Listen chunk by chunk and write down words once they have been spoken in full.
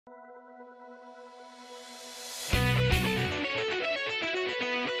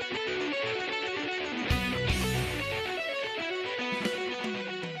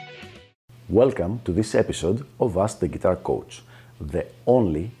Welcome to this episode of Ask the Guitar Coach, the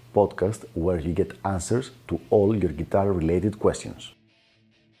only podcast where you get answers to all your guitar-related questions.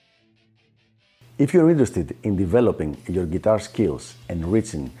 If you're interested in developing your guitar skills and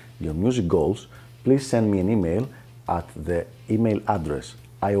reaching your music goals, please send me an email at the email address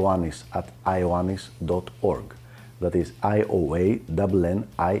ioannis@ioannis.org. That is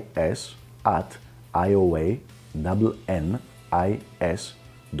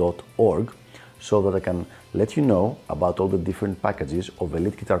ioannis@ioannis.org, so that I can let you know about all the different packages of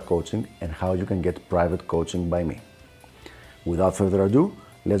Elite Guitar Coaching and how you can get private coaching by me. Without further ado,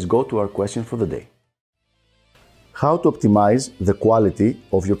 let's go to our question for the day. How to optimize the quality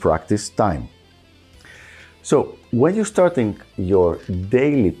of your practice time. So, when you're starting your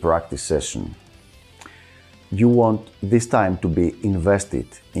daily practice session, you want this time to be invested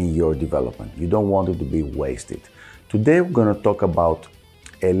in your development. You don't want it to be wasted. Today we're going to talk about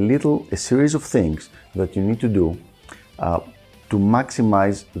a series of things that you need to do to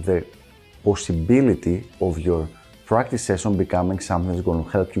maximize the possibility of your practice session becoming something that's going to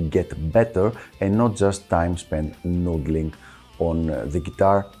help you get better and not just time spent noodling on the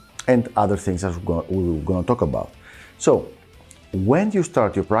guitar and other things that we're going to talk about. So, when you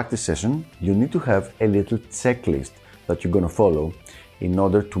start your practice session, you need to have a little checklist that you're going to follow in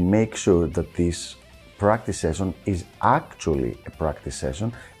order to make sure that this practice session is actually a practice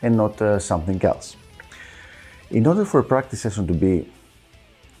session and not something else. In order for a practice session to be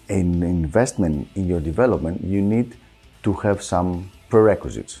an investment in your development, you need to have some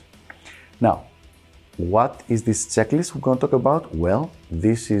prerequisites. Now, what is this checklist we're going to talk about? Well,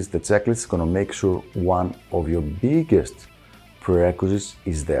 this is the checklist that's going to make sure one of your biggest prerequisites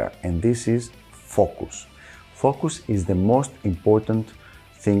is there, and this is focus. Focus is the most important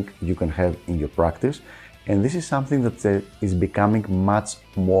thing you can have in your practice, and this is something that is becoming much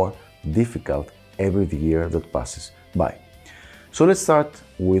more difficult every year that passes by. So let's start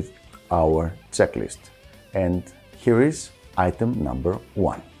with our checklist, and here is item number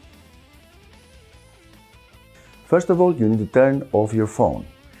 1. First of all, you need to turn off your phone.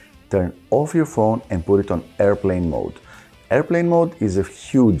 Turn off your phone and put it on airplane mode. Airplane mode is a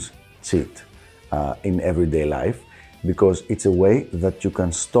huge cheat in everyday life, because it's a way that you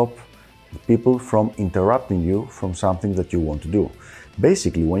can stop people from interrupting you from something that you want to do.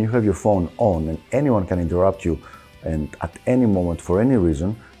 Basically, when you have your phone on and anyone can interrupt you and at any moment for any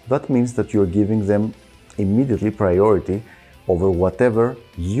reason, that means that you're giving them immediately priority over whatever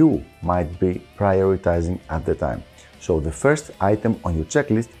you might be prioritizing at the time. So the first item on your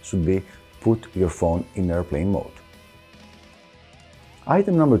checklist should be put your phone in airplane mode.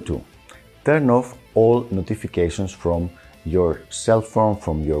 Item number 2, turn off all notifications from your cell phone,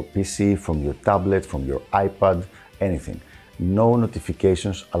 from your PC, from your tablet, from your iPad, anything. No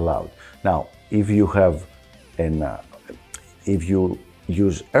notifications allowed. Now, if you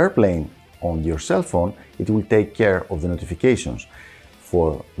use airplane on your cell phone, it will take care of the notifications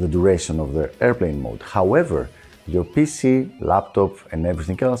for the duration of the airplane mode. However, your PC, laptop, and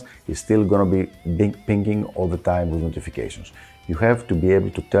everything else is still going to be pinging all the time with notifications. You have to be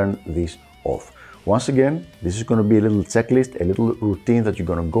able to turn this off. Once again, this is going to be a little checklist, a little routine that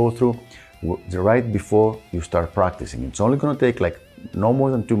you're going to go through right before you start practicing. It's only going to take like no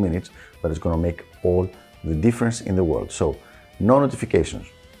more than 2 minutes, but it's going to make all the difference in the world. So, no notifications.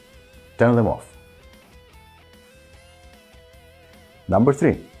 Turn them off. Number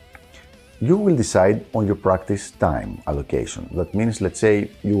 3, you will decide on your practice time allocation. That means, let's say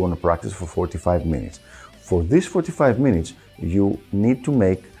you want to practice for 45 minutes. For this 45 minutes, you need to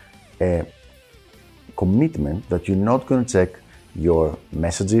make a commitment that you're not going to check your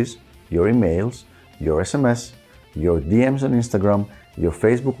messages, your emails, your SMS, your DMs on Instagram, your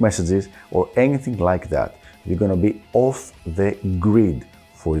Facebook messages, or anything like that. You're going to be off the grid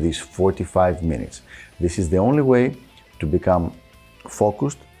for these 45 minutes. This is the only way to become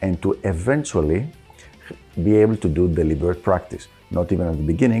focused and to eventually be able to do deliberate practice. Not even at the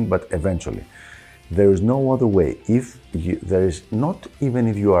beginning, but eventually. There is no other way. Even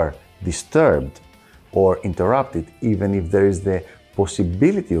if you are disturbed or interrupted, even if there is the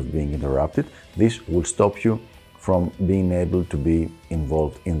possibility of being interrupted, this will stop you from being able to be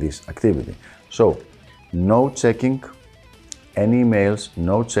involved in this activity. So, no checking any emails,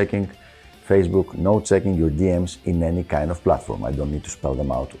 no checking Facebook, no checking your DMs in any kind of platform. I don't need to spell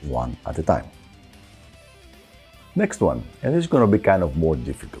them out one at a time. Next one, and this is going to be kind of more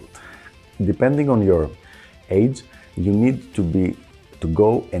difficult. Depending on your age, you need to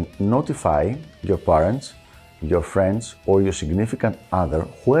go and notify your parents, your friends, or your significant other,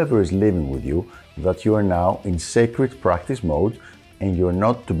 whoever is living with you, that you are now in sacred practice mode and you're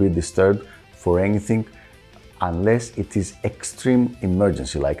not to be disturbed for anything unless it is extreme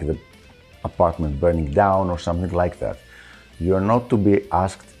emergency, like the apartment burning down or something like that. You're not to be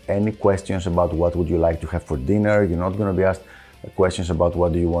asked any questions about what would you like to have for dinner. You're not going to be asked questions about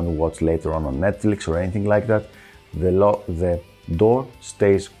what do you want to watch later on Netflix or anything like that. The door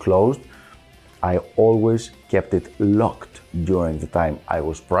stays closed. I always kept it locked during the time I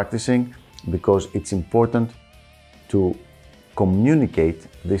was practicing because it's important to communicate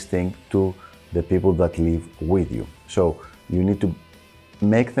this thing to the people that live with you. So you need to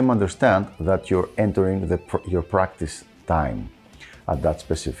make them understand that you're entering your practice time at that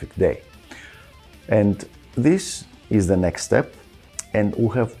specific day. And this is the next step. And we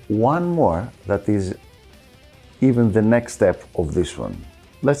have one more that is even the next step of this one.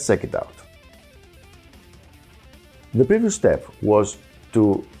 Let's check it out. The previous step was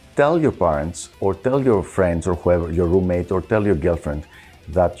to tell your parents or tell your friends or whoever, your roommate, or tell your girlfriend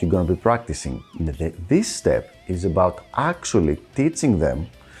that you're going to be practicing. This step is about actually teaching them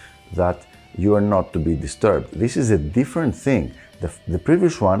that you are not to be disturbed. This is a different thing. The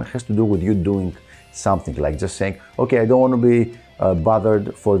previous one has to do with you doing something, like just saying, okay, I don't want to be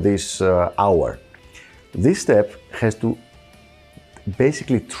bothered for this hour. This step has to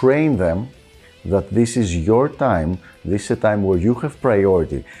basically train them that this is your time, this is a time where you have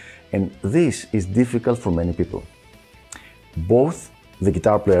priority. And this is difficult for many people. Both the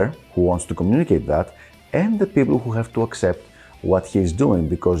guitar player who wants to communicate that and the people who have to accept what he is doing,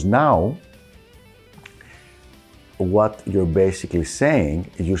 because now what you're basically saying,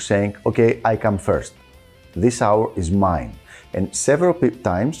 you're saying, okay, I come first. This hour is mine. And several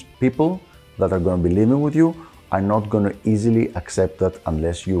times, people that are going to be living with you are not going to easily accept that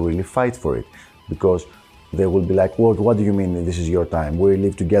unless you really fight for it. Because they will be like, well, what do you mean this is your time? We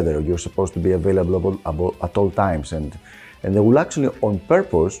live together. You're supposed to be available at all times. And they will actually, on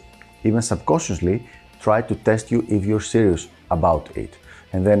purpose, even subconsciously, try to test you if you're serious about it.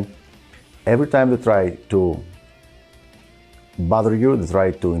 And then every time they try to bother you, they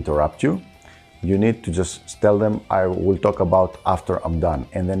try to interrupt you, you need to just tell them, I will talk about after I'm done.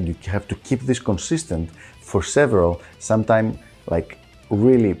 And then you have to keep this consistent for several, sometimes like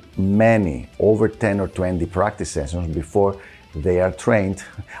really many, over 10 or 20 practice sessions before they are trained.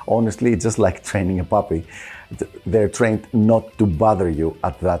 Honestly, it's just like training a puppy. They're trained not to bother you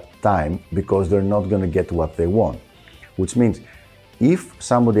at that time because they're not going to get what they want. Which means if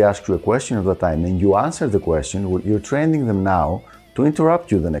somebody asks you a question at the time and you answer the question, you're training them now to interrupt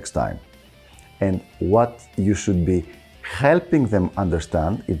you the next time. And what you should be helping them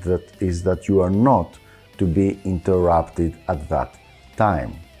understand is that you are not to be interrupted at that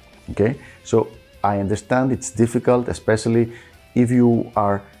time. Okay? So I understand it's difficult, especially if you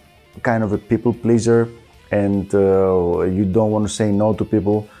are kind of a people pleaser and you don't want to say no to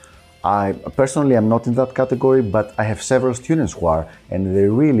people. I personally am not in that category, but I have several students who are, and they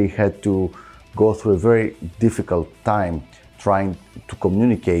really had to go through a very difficult time trying to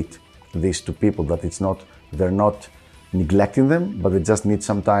communicate this to people, that they're not neglecting them, but they just need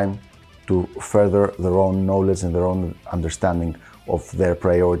some time to further their own knowledge and their own understanding of their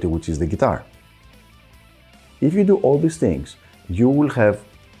priority, which is the guitar. If you do all these things, you will have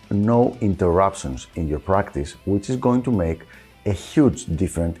no interruptions in your practice, which is going to make a huge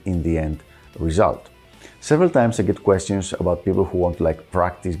difference in the end result. Several times I get questions about people who want to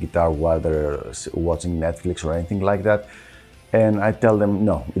practice guitar while they're watching Netflix or anything like that. And I tell them,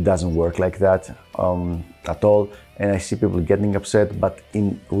 no, it doesn't work like that at all. And I see people getting upset, but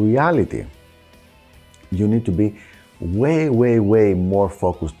in reality, you need to be way, way, way more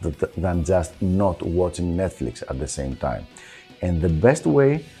focused than just not watching Netflix at the same time. And the best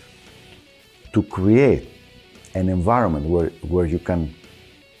way to create an environment where you can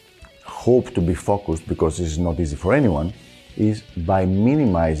hope to be focused, because this is not easy for anyone, is by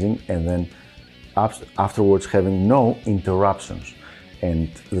minimizing and then afterwards having no interruptions. And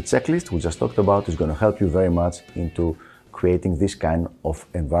the checklist we just talked about is going to help you very much into creating this kind of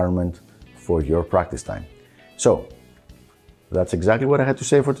environment for your practice time. So that's exactly what I had to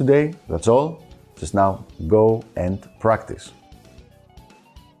say for today. That's all. Just now go and practice.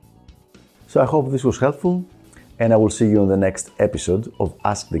 So I hope this was helpful, and I will see you on the next episode of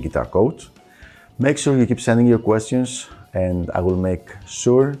Ask the Guitar Coach. Make sure you keep sending your questions, and I will make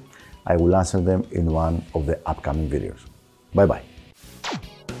sure I will answer them in one of the upcoming videos. Bye-bye.